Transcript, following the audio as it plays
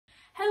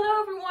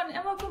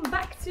everyone and welcome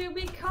back to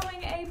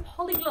Becoming a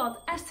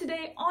Polyglot. As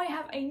today I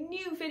have a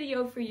new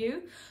video for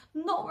you,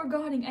 not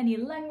regarding any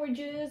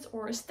languages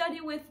or a study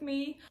with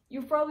me.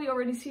 You've probably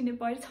already seen it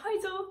by the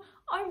title.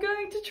 I'm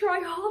going to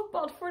try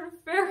hotpot for the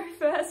very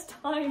first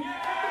time.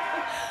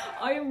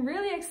 I am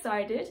really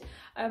excited.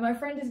 My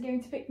friend is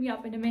going to pick me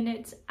up in a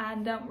minute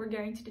and we're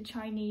going to the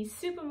Chinese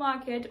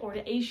supermarket or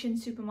the Asian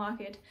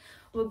supermarket.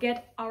 We'll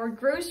get our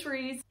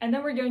groceries and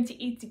then we're going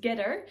to eat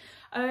together.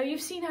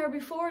 You've seen her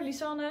before,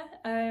 Lisanne.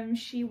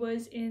 She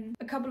was in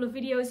a couple of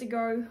videos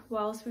ago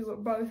whilst we were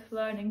both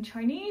learning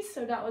Chinese,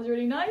 so that was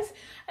really nice.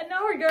 And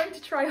now we're going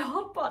to try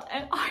hotpot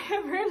and I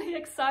am really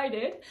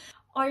excited.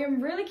 I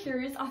am really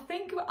curious. I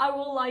think I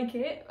will like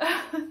it.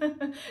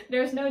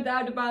 There's no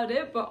doubt about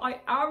it, but I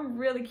am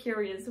really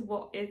curious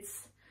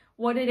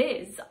what it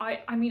is.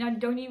 I mean, I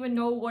don't even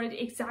know what it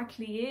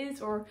exactly is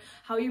or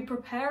how you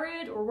prepare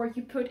it or what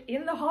you put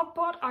in the hot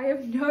pot. I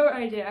have no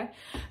idea.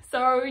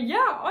 So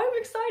yeah, I'm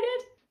excited.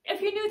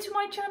 If you're new to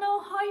my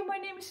channel, hi, my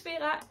name is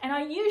Vera and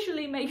I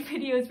usually make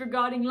videos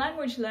regarding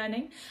language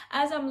learning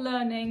as I'm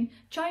learning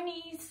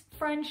Chinese,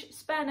 French,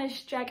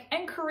 Spanish, Czech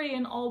and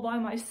Korean all by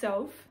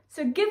myself.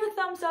 So give a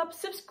thumbs up,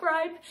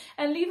 subscribe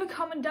and leave a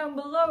comment down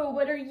below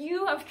whether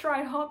you have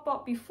tried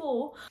hotpot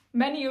before.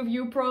 Many of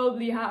you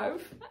probably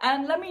have.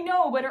 And let me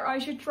know whether I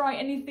should try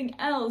anything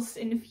else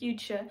in the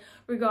future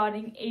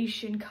regarding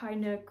Asian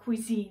kind of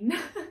cuisine.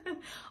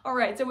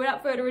 Alright, so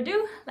without further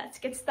ado, let's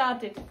get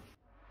started.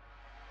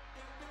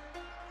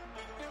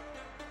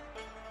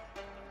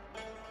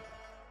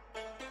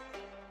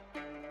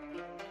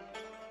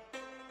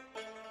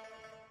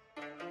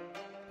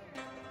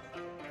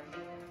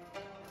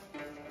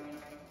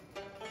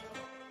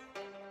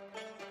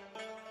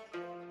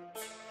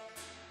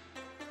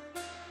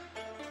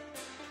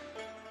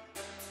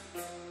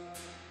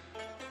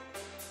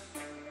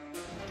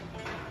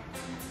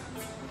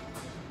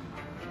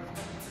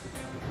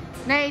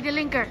 Nee, de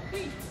linker.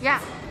 Ja.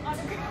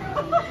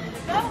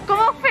 Kom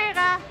op,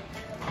 Vera.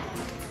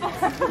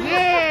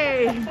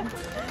 Yay.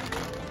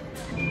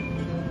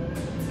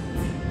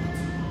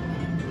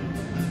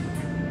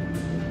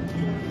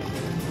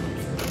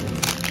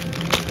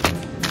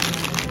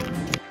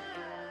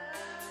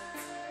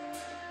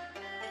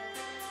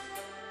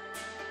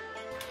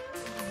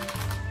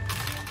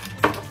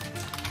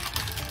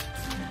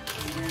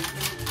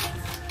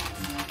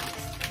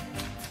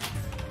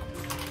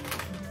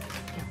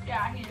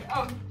 Ja, hier.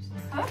 Oh,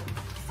 huh?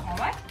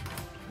 Alright.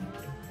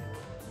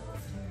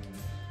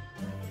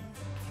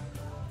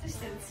 What is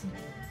this?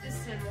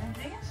 This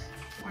dinges?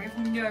 I have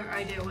no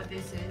idea what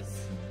this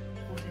is.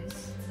 Or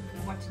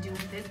what to do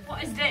with it.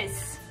 What is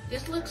this?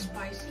 This looks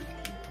spicy.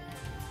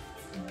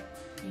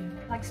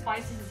 Like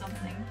spices or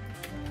something.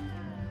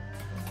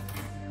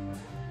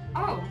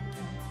 Oh.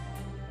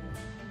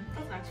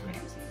 That's actually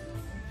empty.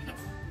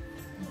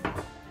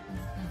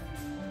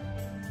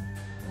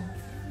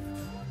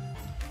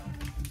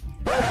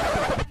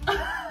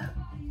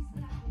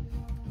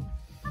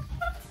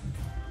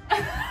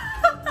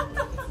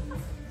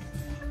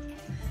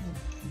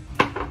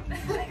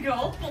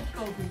 Hotpot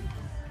koken.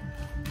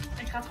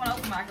 Ik ga het gewoon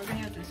openmaken, ik weet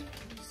niet wat het is.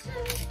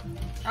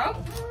 Oh.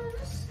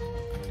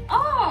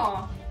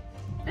 Oh.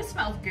 This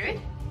smells good.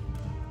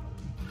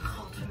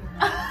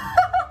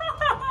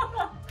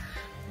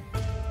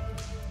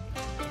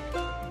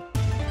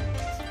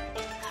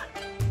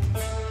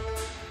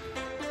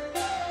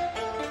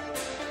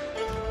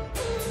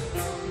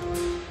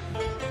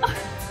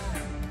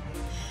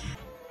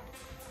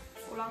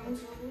 Hoe lang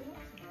moeten we doen?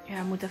 Ja,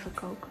 het moet even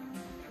koken.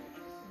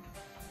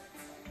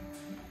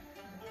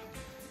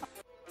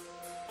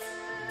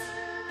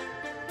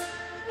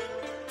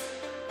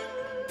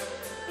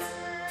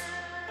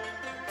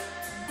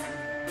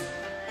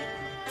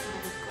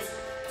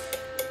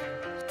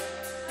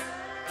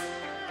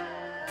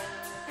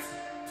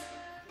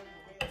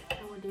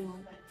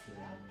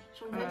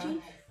 Some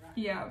veggies?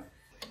 Yeah.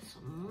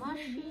 Some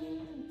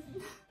mushy.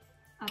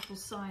 Apple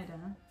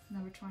cider.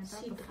 Never tried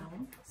that Cidra.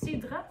 before.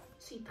 Cidra?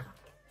 Cidra.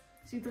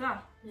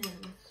 Cidra. Yeah,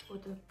 that's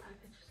what the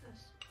package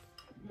says.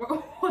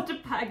 What the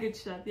package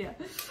said, yeah.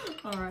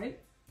 Alright.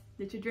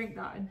 Did you drink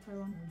that in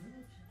Taiwan?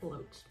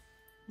 Loads.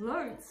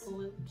 Loads?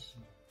 Loads.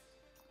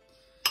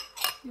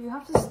 Do you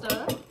have to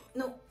stir?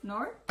 No.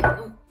 No?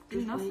 No.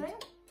 Do nothing?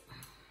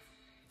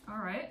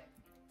 Alright.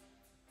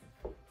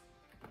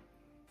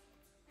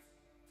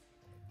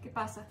 ¿Qué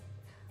pasa?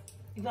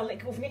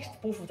 Ik hoef niks te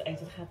proeven te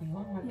eten, dat gaat niet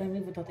hoor, maar ik ben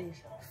benieuwd wat dat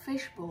is.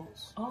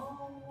 Fishballs.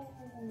 Oh.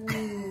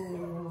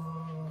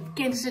 Het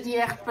kind zit hier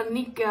echt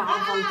paniek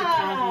aanval te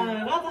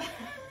krijgen. Wat?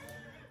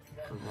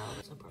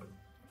 Geweldig.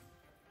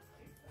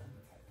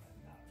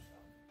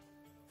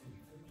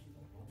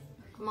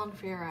 Come on,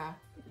 Vera.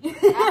 You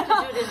have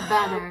to do this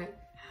better.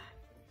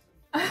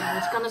 No,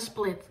 it's gonna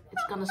split.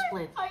 It's gonna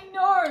split. I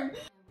know!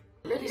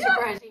 Really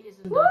surprised he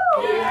isn't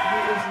he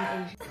is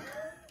an Asian.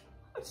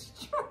 I'm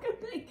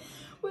struggling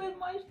with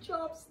my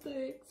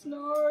chopsticks.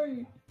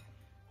 No.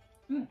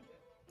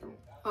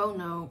 Oh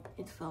no,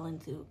 it fell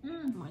into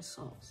my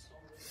sauce.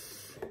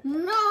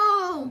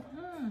 No!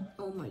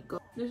 Oh my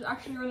god. This is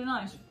actually really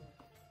nice.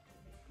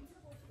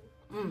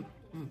 I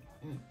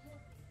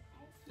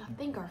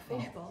think our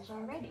fish balls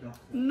are ready.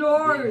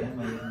 No!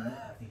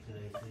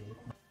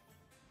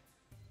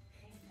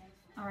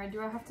 Alright,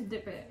 do I have to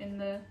dip it in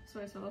the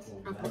soy sauce?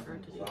 I prefer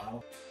to do it.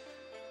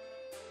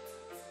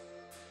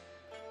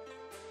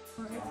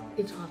 Alright.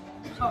 It's hot.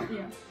 Oh,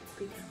 yeah.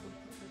 Be careful.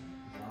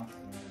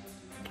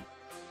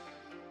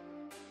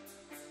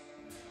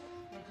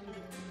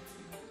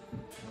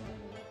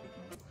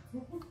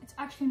 It's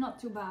actually not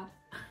too bad.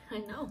 I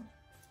know.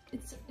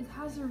 It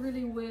has a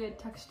really weird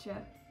texture.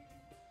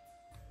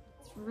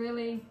 It's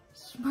really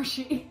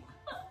smushy.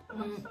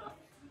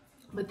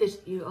 But this,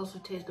 you also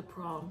taste the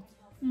prawn,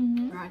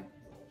 right?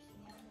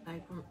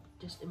 Like,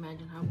 just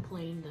imagine how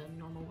plain the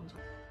normal ones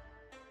are.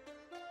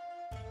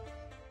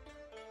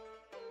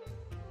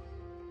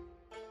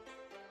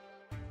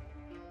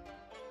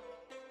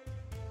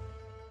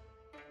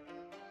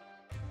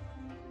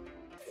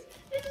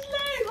 Dit is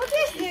leuk, wat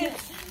is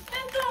dit?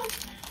 En dan?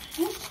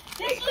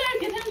 Dit is leuk,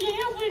 dit hebben ze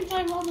heel veel in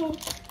Taiwan ook.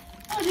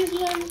 Oh, dit is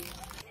leuk.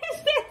 Wat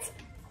is dit?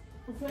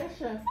 Een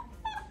flesje.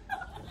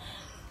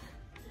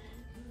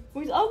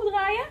 Moet je het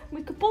opendraaien? Moet je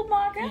het kapot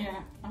maken?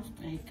 Ja,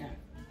 afbreken.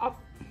 Af.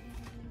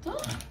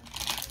 Toch?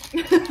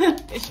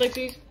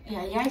 Instructies.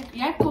 Ja, jij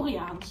hebt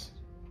Koreaans.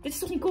 Dit is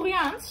toch niet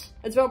Koreaans?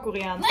 Het is wel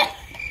Koreaans. Nee.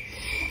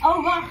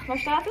 Oh, wacht. Waar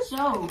staat het?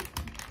 Zo.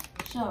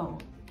 Zo.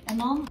 En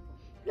dan...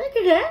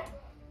 Lekker, hè?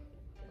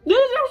 Dit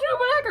is echt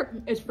super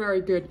lekker. It's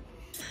very good.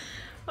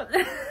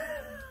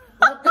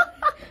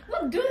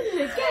 Wat doen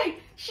ze?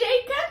 Kijk,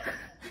 shaken.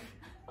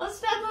 Wat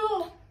staat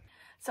erop?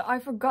 So I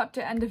forgot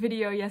to end the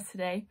video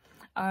yesterday,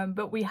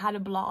 but we had a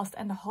blast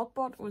and the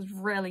hotpot was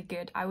really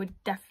good. I would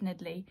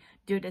definitely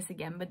do this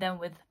again, but then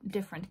with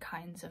different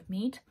kinds of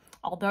meat.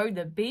 Although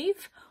the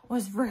beef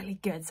was really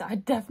good, so I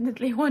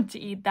definitely want to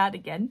eat that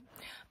again.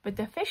 But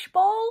the fish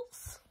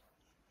balls,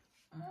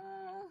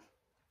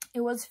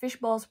 it was fish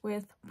balls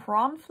with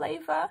prawn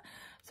flavor.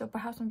 So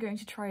perhaps I'm going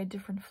to try a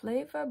different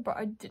flavor, but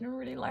I didn't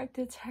really like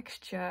the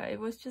texture. It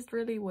was just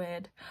really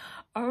weird.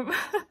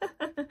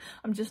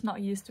 I'm just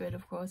not used to it,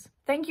 of course.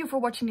 Thank you for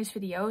watching this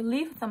video.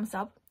 Leave a thumbs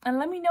up and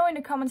let me know in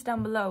the comments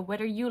down below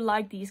whether you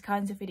like these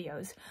kinds of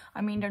videos.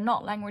 I mean, they're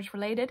not language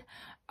related,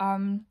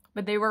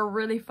 but they were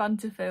really fun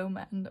to film.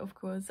 And of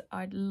course,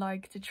 I'd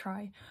like to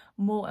try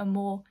more and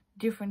more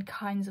different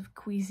kinds of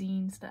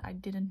cuisines that I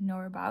didn't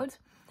know about.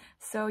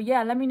 So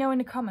yeah, let me know in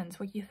the comments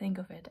what you think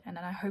of it, and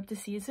then I hope to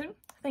see you soon.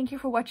 Thank you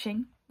for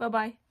watching. Bye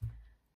bye.